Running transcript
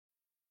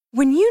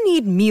When you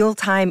need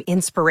mealtime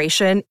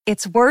inspiration,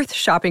 it's worth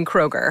shopping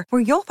Kroger,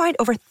 where you'll find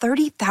over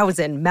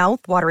 30,000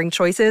 mouth-watering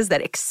choices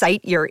that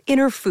excite your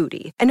inner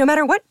foodie. And no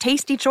matter what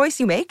tasty choice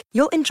you make,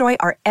 you'll enjoy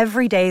our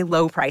everyday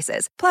low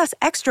prices, plus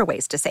extra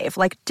ways to save,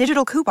 like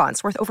digital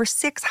coupons worth over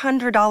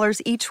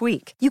 $600 each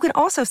week. You can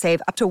also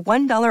save up to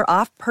 $1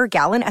 off per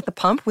gallon at the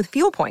pump with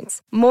fuel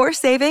points. More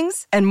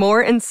savings and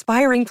more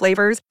inspiring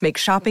flavors make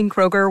shopping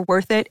Kroger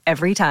worth it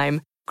every time.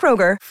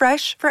 Kroger,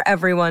 fresh for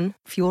everyone.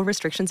 Fuel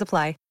restrictions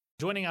apply.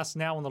 Joining us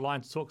now on the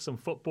line to talk some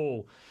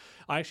football.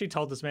 I actually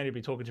told this man he'd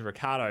be talking to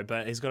Ricardo,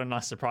 but he's got a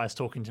nice surprise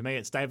talking to me.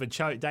 It's David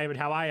Chote. David,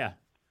 how are you?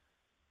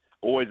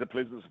 Always a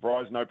pleasant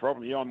surprise, no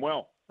problem. Yeah, I'm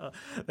well.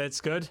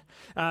 That's good.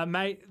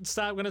 Mate,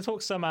 we're going to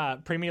talk some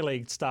Premier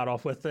League to start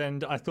off with,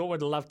 and I thought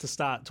we'd love to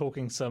start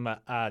talking some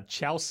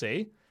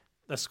Chelsea.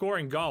 They're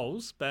scoring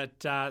goals, but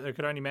they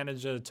could only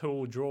manage a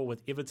 2-2 draw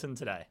with Everton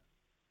today.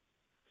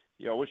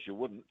 Yeah, I wish you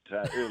wouldn't.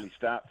 Early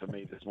start for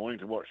me this morning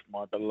to watch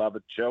my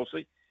beloved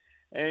Chelsea.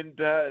 And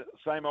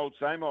same old.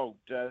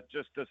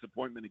 Just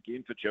disappointment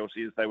again for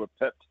Chelsea as they were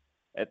pipped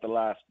at the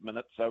last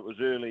minute. So it was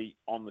early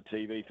on the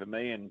TV for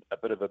me, and a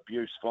bit of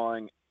abuse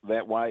flying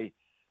that way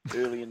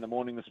early in the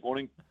morning this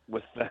morning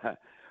with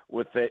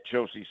that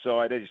Chelsea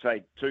side. As you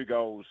say, 2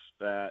 goals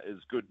is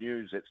good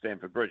news at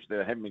Stamford Bridge. They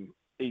haven't been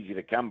easy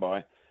to come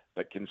by,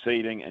 but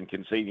conceding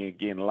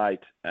again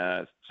late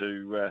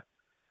to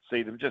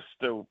see them just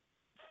still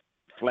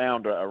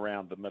flounder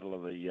around the middle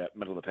of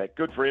the pack.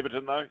 Good for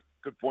Everton though.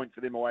 Good point for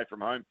them away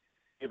from home.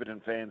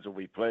 Everton fans will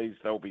be pleased.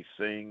 They'll be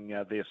seeing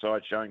their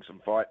side showing some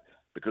fight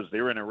because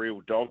they're in a real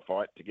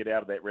dogfight to get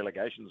out of that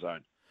relegation zone.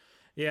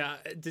 Yeah.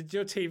 Did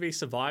your TV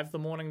survive the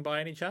morning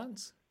by any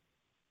chance?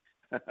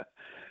 It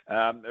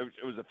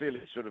was a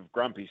fairly sort of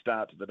grumpy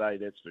start to the day,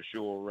 that's for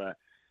sure.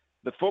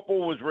 The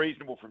football was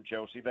reasonable from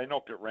Chelsea. They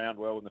knocked it round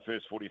well in the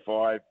first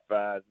 45.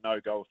 No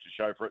goals to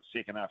show for it.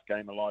 Second half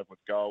came alive with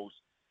goals.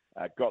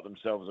 Got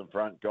themselves in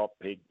front, got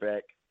pegged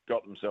back,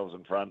 got themselves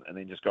in front, and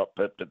then just got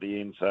pipped at the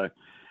end. So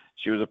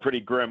she was a pretty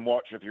grim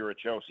watch if you're a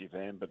Chelsea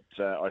fan, but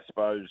I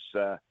suppose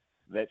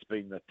that's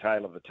been the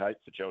tail of the tape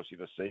for Chelsea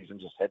this season.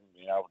 Just haven't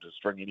been able to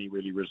string any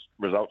really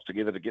results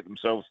together to get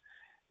themselves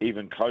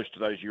even close to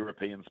those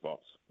European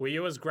spots. Were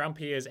you as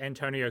grumpy as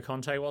Antonio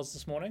Conte was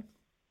this morning?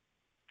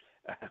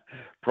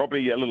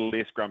 Probably a little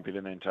less grumpy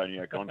than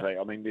Antonio Conte.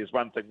 I mean, there's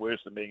one thing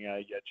worse than being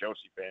a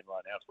Chelsea fan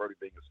right now. It's probably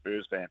being a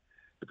Spurs fan,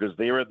 because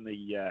they're in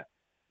the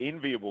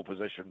enviable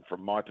position,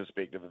 from my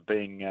perspective, of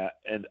being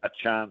in a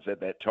chance at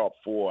that top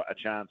 4, a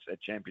chance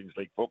at Champions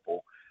League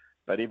football.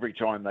 But every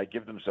time they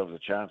give themselves a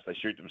chance, they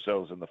shoot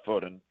themselves in the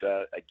foot. And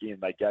again,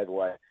 they gave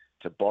away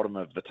to bottom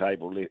of the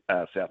table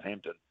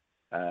Southampton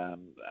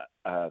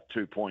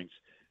 2 points.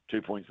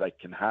 2 points they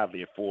can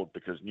hardly afford,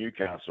 because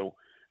Newcastle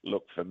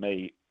look for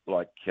me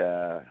like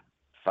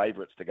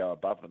favourites to go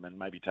above them and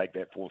maybe take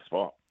that 4th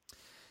spot.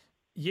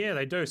 Yeah,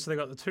 they do. So they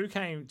got the two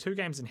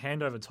games in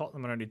hand over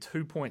Tottenham and only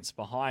 2 points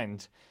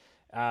behind.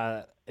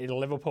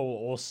 Liverpool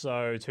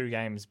also 2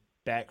 games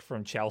back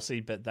from Chelsea,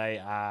 but they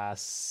are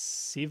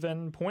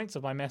 7 points,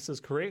 if my maths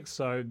is correct.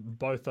 So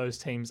both those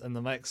teams in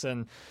the mix.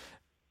 And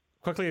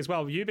quickly as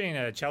well, you being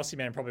a Chelsea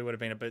man probably would have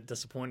been a bit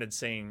disappointed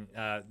seeing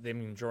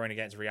them drawing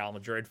against Real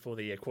Madrid for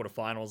the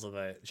quarterfinals of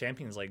the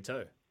Champions League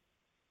too.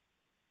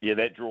 Yeah,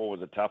 that draw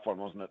was a tough one,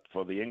 wasn't it?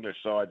 For the English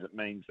sides, it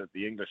means that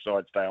the English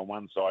side stay on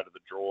one side of the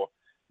draw.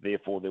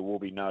 Therefore, there will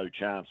be no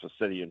chance for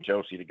City and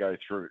Chelsea to go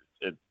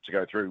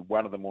through.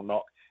 One of them will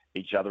knock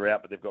each other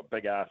out, but they've got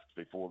big asks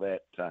before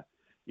that.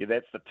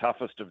 That's the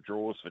toughest of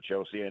draws for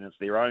Chelsea, and it's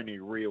their only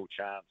real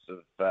chance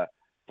of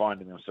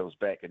finding themselves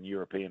back in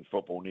European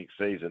football next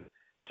season.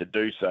 To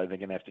do so, they're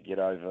going to have to get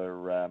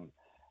over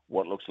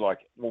what looks like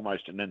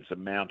almost an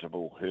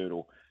insurmountable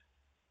hurdle.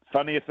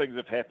 Funnier things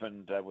have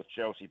happened with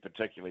Chelsea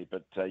particularly,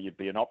 but you'd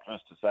be an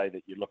optimist to say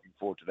that you're looking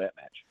forward to that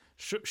match.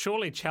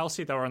 Surely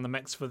Chelsea, they were in the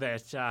mix for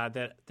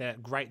that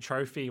great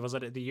trophy. Was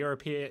it the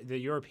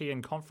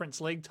European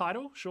Conference League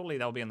title? Surely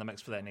they'll be in the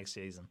mix for that next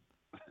season.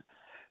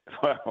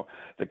 Well,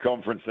 the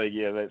Conference League,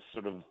 that's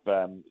sort of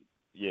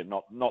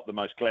not the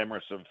most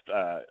glamorous of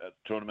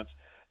tournaments.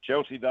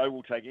 Chelsea, though,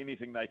 will take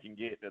anything they can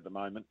get at the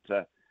moment.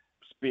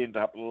 Spend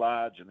up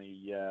large in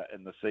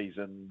the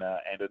season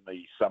and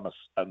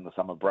in the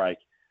summer break.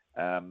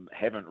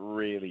 Haven't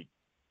really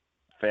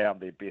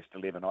found their best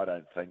 11, I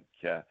don't think.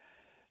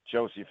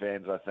 Chelsea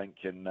fans, I think,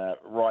 can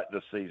write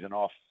this season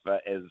off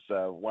as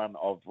one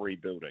of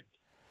rebuilding.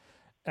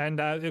 And,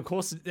 of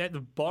course, at the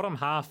bottom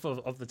half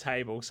of the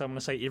table, so I'm going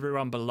to say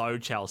everyone below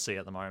Chelsea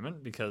at the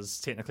moment, because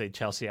technically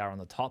Chelsea are on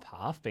the top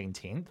half, being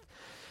 10th.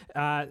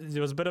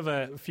 There was a bit of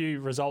a few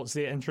results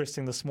there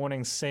interesting this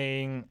morning,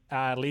 seeing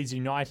Leeds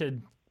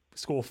United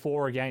score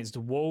 4 against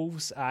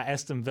Wolves.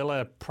 Aston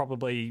Villa,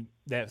 probably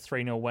that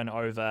 3-0 win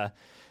over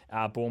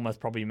Bournemouth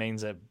probably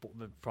means that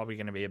probably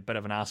going to be a bit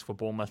of an ask for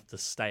Bournemouth to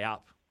stay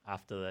up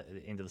after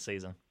the end of the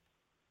season.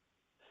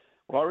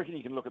 Well, I reckon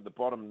you can look at the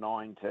bottom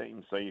 9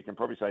 teams. So you can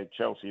probably say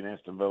Chelsea and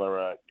Aston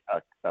Villa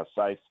are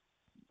safe.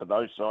 But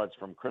those sides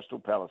from Crystal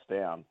Palace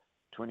down,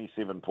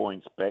 27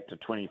 points back to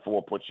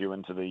 24 puts you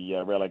into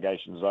the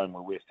relegation zone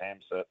where West Ham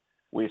sit.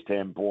 West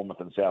Ham, Bournemouth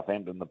and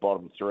Southampton, the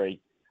bottom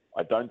three.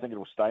 I don't think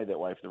it'll stay that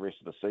way for the rest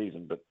of the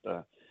season, but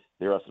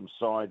there are some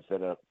sides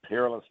that are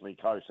perilously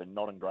close and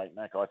not in great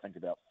nick. I think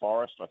about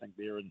Forest. I think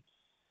they're in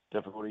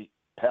difficulty.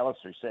 Palace,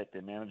 who sacked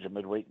their manager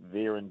midweek,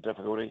 they're in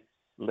difficulty.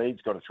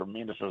 Leeds got a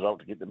tremendous result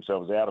to get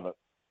themselves out of it.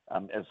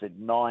 As I said,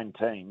 9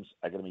 teams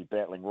are going to be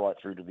battling right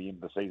through to the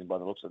end of the season by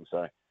the looks of them.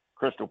 So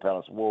Crystal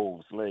Palace,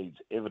 Wolves, Leeds,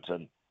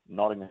 Everton,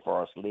 Nottingham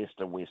Forest,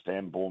 Leicester, West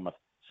Ham, Bournemouth,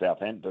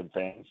 Southampton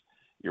fans,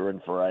 you're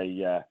in for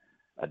a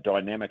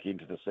dynamic end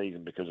to the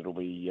season because it'll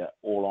be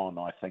all on,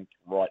 I think,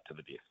 right to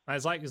the death.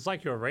 It's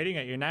like you're reading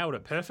it. You nailed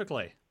it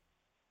perfectly.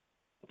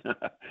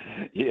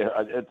 Yeah,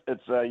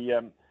 it's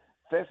a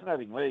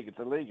fascinating league. It's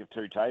a league of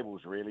two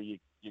tables,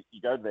 really.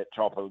 You go to that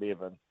top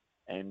 11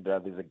 and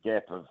there's a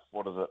gap of,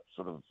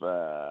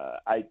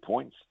 8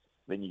 points.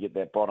 Then you get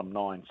that bottom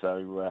 9.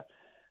 So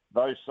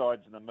those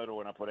sides in the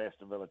middle, and I put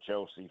Aston Villa,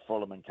 Chelsea,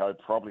 Fulham and co,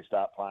 probably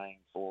start playing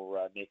for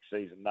next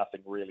season.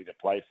 Nothing really to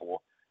play for.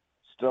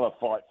 Still a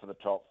fight for the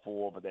top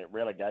 4, but that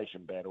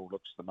relegation battle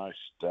looks the most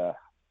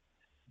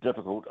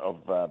difficult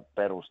of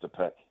battles to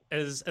pick.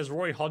 Is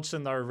Roy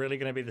Hodgson, though, really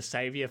going to be the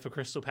saviour for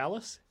Crystal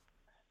Palace?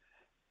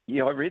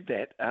 Yeah, I read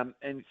that.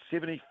 And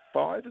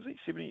 75, is he?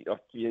 70? Oh,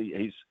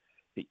 yeah,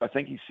 I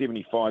think he's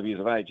 75 years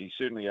of age. He's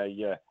certainly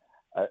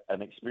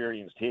an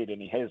experienced head,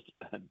 and he has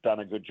done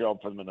a good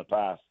job for them in the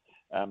past.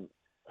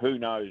 Who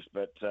knows?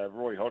 But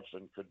Roy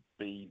Hodgson could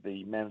be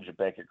the manager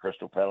back at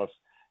Crystal Palace,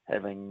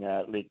 having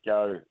let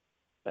go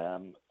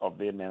of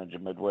their manager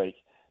midweek.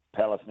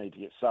 Palace need to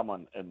get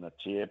someone in the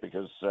chair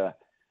because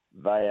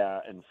they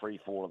are in free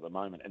fall at the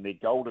moment, and their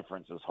goal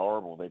difference is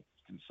horrible. They've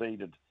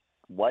conceded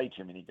way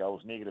too many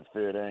goals, negative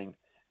 13.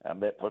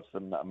 That puts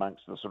them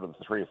amongst the sort of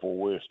the 3 or 4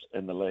 worst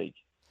in the league.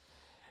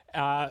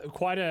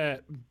 Quite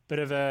a bit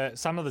of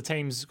some of the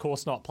teams, of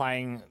course, not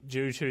playing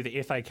due to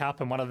the FA Cup,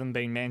 and one of them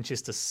being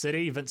Manchester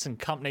City. Vincent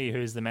Kompany,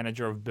 who's the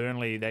manager of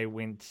Burnley, they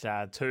went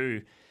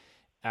to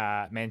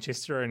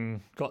Manchester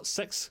and got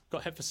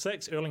hit for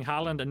 6. Erling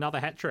Haaland, another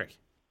hat-trick.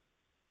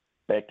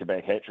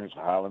 Back-to-back hat-tricks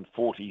for Haaland,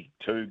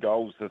 42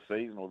 goals this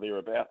season or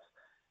thereabouts.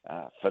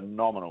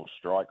 Phenomenal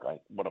strike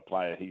rate. What a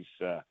player he's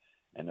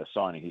and the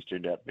signing he's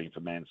turned out to be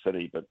for Man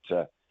City. But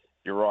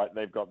you're right,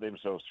 they've got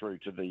themselves through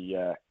to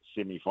the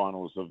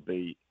semi-finals of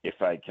the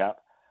FA Cup.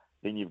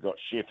 Then you've got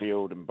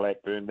Sheffield and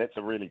Blackburn. That's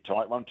a really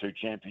tight one. 2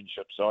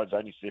 championship sides,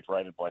 only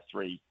separated by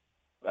three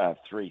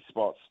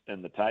spots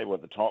in the table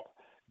at the top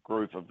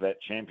group of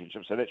that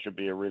championship. So that should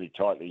be a really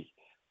tightly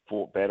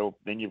fought battle.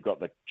 Then you've got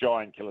the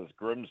giant killers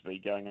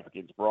Grimsby going up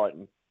against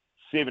Brighton.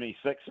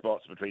 76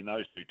 spots between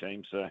those two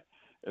teams. So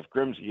if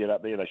Grimsby get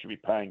up there, they should be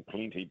paying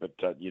plenty, but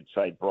you'd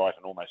say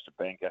Brighton almost a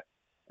banker.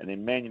 And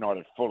then Man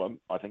United Fulham,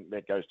 I think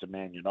that goes to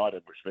Man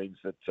United, which means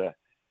that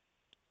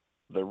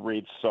the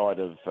red side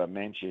of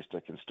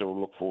Manchester can still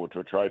look forward to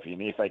a trophy.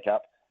 And the FA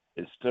Cup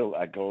is still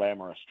a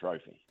glamorous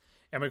trophy.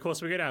 And of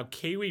course, we get our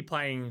Kiwi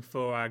playing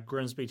for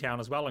Grimsby Town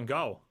as well in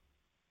goal.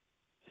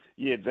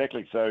 Yeah,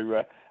 exactly.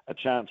 So a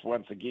chance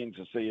once again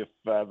to see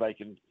if they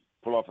can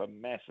pull off a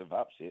massive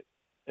upset.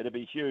 It'd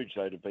be huge,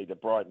 though, to beat the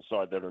Brighton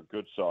side that are a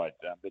good side.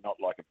 They're not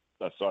like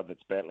a side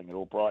that's battling at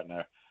all. Brighton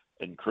are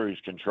in cruise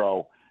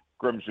control.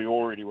 Grimsby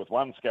already with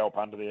one scalp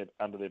under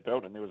their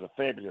belt, and there was a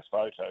fabulous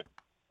photo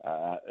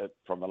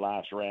from the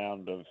last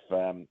round of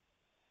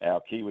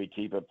our Kiwi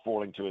keeper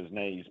falling to his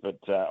knees. But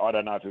I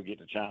don't know if he'll get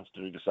the chance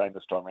to do the same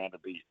this time around.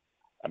 It'd be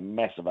a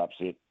massive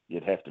upset.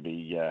 You'd have to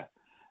be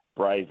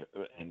brave,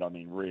 and I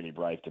mean really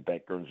brave, to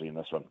back Grimsby in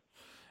this one.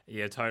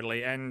 Yeah,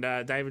 totally. And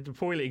David,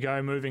 before we let you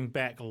go, moving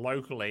back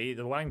locally,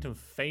 the Wellington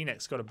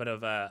Phoenix got a bit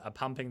of a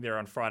pumping there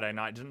on Friday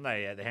night, didn't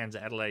they, at the hands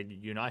of Adelaide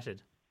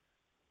United?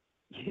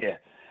 Yeah,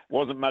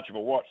 wasn't much of a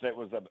watch. That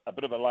was a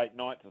bit of a late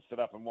night to sit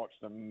up and watch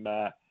them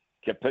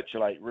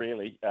capitulate,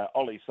 really.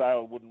 Ollie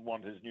Sale wouldn't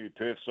want his new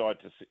Perth side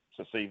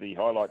to see the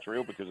highlights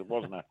reel because it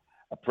wasn't a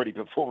pretty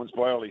performance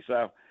by Ollie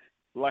Sale.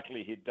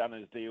 Luckily, he'd done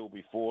his deal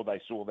before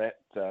they saw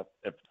that.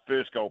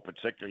 First goal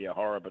particularly a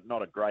horror, but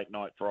not a great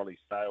night for Ollie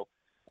Sale.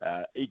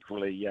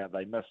 Equally,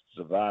 they missed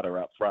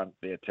Zavada up front,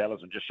 their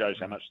talisman. Just shows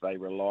how much they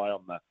rely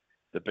on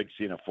the big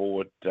centre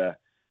forward.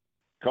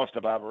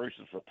 Costa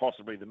Barbarouses for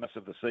possibly the miss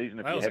of the season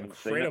if you haven't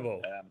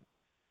incredible.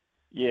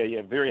 seen it.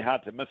 Yeah, very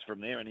hard to miss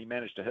from there, and he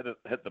managed to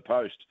hit the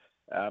post.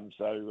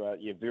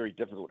 Very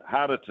difficult.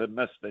 Harder to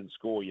miss than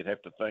score, you'd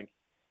have to think.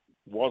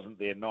 Wasn't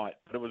their night,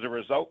 but it was a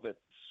result that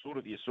sort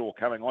of you saw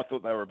coming. I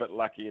thought they were a bit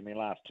lucky in their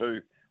last 2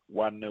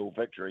 1-0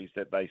 victories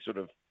that they sort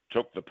of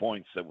took the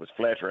points. It was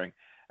flattering.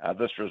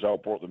 This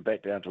result brought them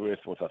back down to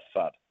earth with a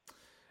thud.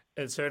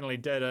 It certainly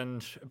did,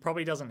 and it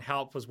probably doesn't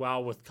help as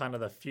well with kind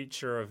of the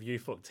future of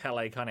Ufuk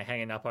Tele kind of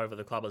hanging up over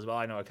the club as well.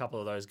 I know a couple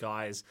of those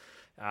guys,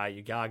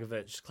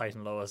 Ugargovic,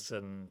 Clayton Lewis,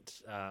 and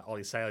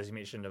Ollie Sale, as you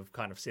mentioned, have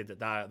kind of said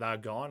that they're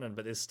gone,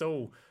 but there's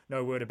still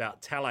no word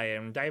about Tele.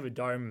 And David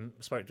Dome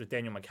spoke with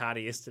Daniel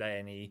McCarty yesterday,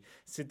 and he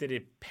said that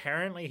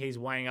apparently he's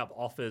weighing up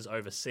offers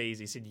overseas.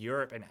 He said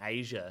Europe and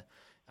Asia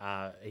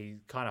He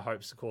kind of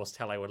hopes, of course,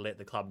 Tele would let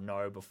the club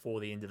know before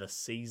the end of the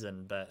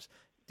season. But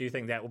do you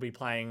think that will be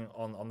playing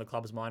on the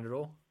club's mind at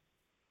all?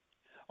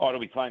 Oh, it'll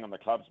be playing on the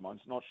club's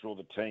minds. Not sure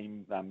the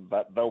team,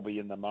 but they'll be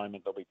in the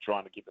moment. They'll be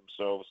trying to get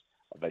themselves.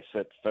 They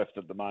sit fifth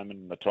at the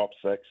moment in the top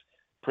six,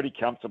 pretty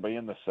comfortably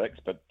in the six.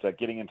 But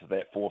getting into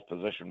that fourth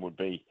position would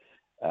be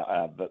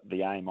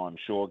the aim. I'm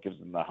sure gives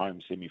them the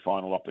home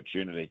semi-final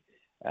opportunity.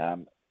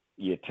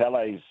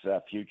 Tele's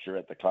future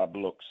at the club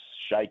looks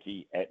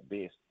shaky at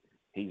best.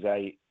 He's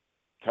a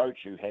coach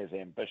who has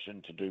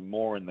ambition to do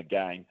more in the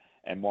game,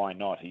 and why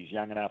not? He's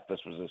young enough.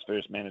 This was his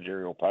first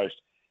managerial post.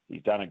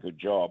 He's done a good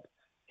job.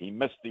 He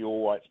missed the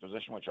All Whites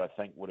position, which I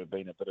think would have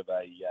been a bit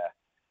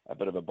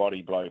of a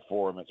body blow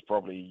for him. It's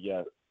probably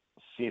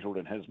settled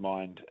in his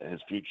mind. His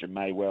future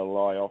may well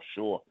lie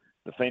offshore.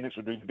 The Phoenix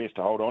would do the best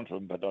to hold on to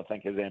him, but I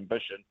think his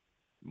ambition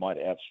might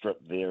outstrip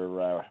their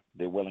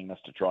willingness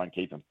to try and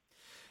keep him.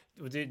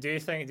 Do you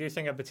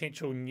think a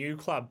potential new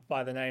club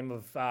by the name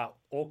of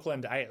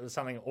Auckland A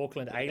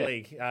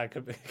League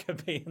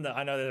could be in the?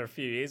 I know they're a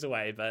few years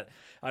away, but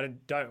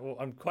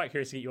I'm quite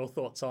curious to get your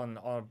thoughts on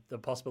the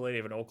possibility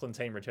of an Auckland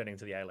team returning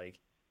to the A League.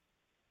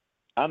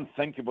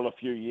 Unthinkable a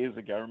few years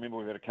ago. Remember,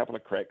 we've had a couple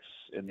of cracks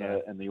in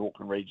the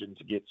Auckland region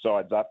to get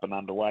sides up and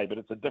underway, but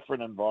it's a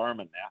different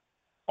environment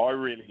now. I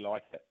really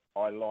like it.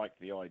 I like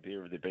the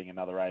idea of there being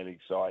another A League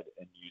side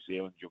in New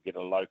Zealand. You'll get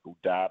a local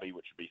derby,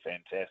 which would be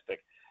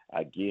fantastic.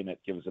 Again, it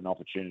gives an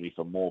opportunity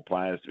for more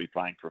players to be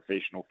playing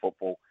professional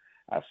football,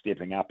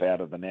 stepping up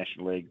out of the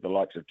National League. The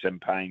likes of Tim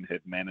Payne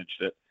have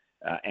managed it,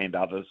 and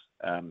others.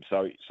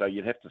 So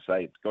you'd have to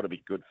say it's got to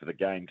be good for the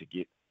game to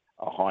get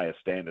a higher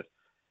standard.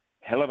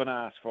 Hell of an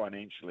ask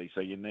financially,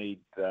 so you need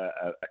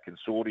a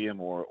consortium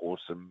or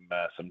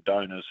some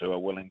donors who are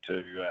willing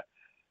to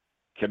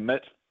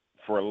commit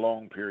for a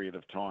long period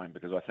of time,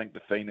 because I think the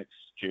Phoenix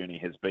journey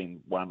has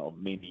been one of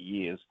many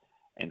years,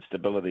 and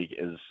stability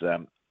is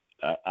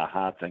a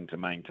hard thing to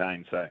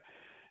maintain. So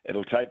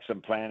it'll take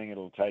some planning.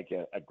 It'll take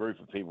a group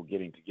of people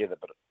getting together.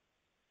 But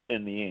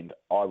in the end,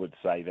 I would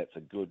say that's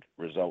a good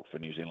result for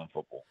New Zealand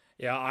football.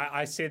 Yeah,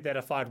 I said that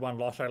if I'd won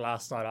Lotto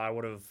last night, I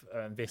would have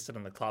invested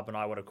in the club and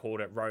I would have called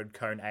it Road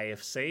Cone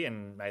AFC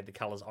and made the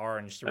colours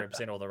orange to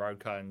represent all the road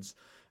cones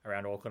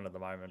around Auckland at the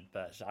moment.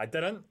 But I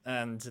didn't,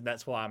 and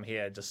that's why I'm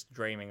here just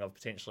dreaming of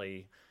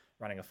potentially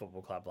running a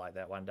football club like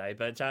that one day.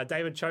 But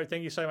David Chote,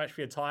 thank you so much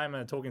for your time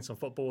and talking some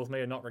football with me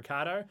and not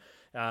Ricardo.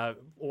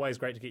 Always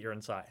great to get your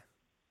insight.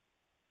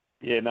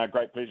 Yeah, no,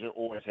 great pleasure.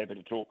 Always happy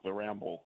to talk the round ball.